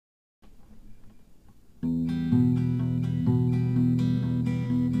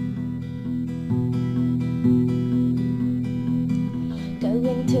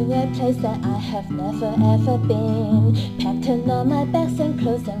to a place that I have never ever been. Packed in all my bags and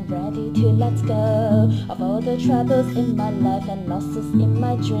clothes and ready to let go of all the troubles in my life and losses in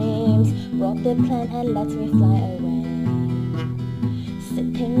my dreams. Brought the plane and let me fly away.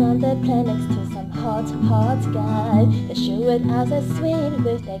 Sitting on the plane next to some hot guy. They show it out as sweet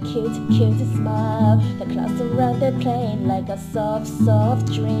with their cute smile. The clouds around the plane like a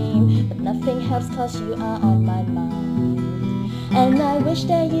soft dream. But nothing helps cause you are on my mind. And I wish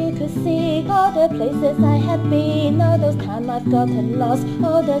that you could see all the places I had been, all those times I've gotten lost,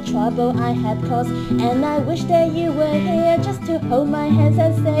 all the trouble I had caused. And I wish that you were here just to hold my hands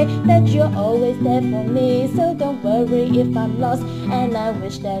and say that you're always there for me, so don't worry if I'm lost. And I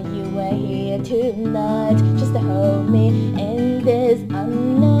wish that you were here tonight just to hold me in this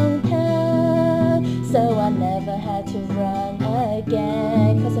unknown town, so I never had to run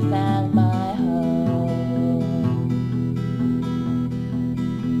again, cause I found my home.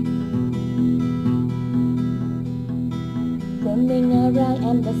 Roaming around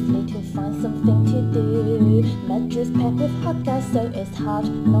aimlessly to find something to do. Madrids packed with hot guys, so it's hard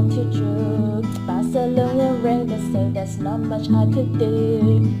not to drool. Barcelona rained, so there's not much I could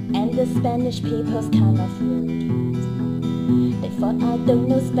do. And the Spanish people's kind of rude. They thought I don't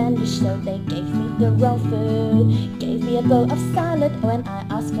know Spanish, so they gave me the wrong food. Gave me a bowl of salad when I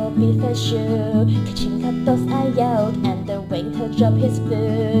asked for beef and shoe. Cachingatos I yelled, and the waiter dropped his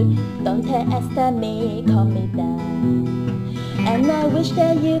food. Don't esta me, calm me down. And I wish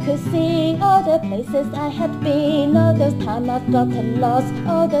that you could see all the places I had been, all those times I've gotten lost,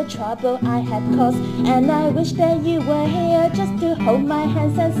 all the trouble I had caused. And I wish that you were here just to hold my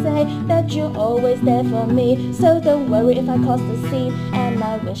hands and say that you're always there for me, so don't worry if I cause the scene. And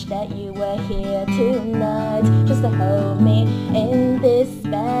I wish that you were here tonight just to hold me in this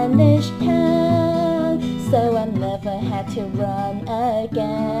Spanish town, so I never had to run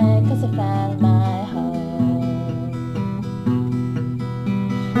again, cause I found my home.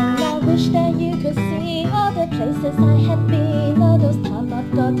 I wish that you could see all the places I had been, all those times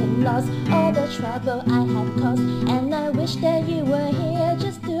I've gotten lost, all the trouble I had caused. And I wish that you were here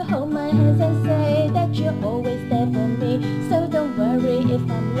just to hold my hands and say that you're always there for me, so don't worry if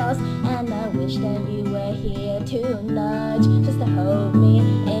I'm lost. And I wish that you were here tonight just to hold me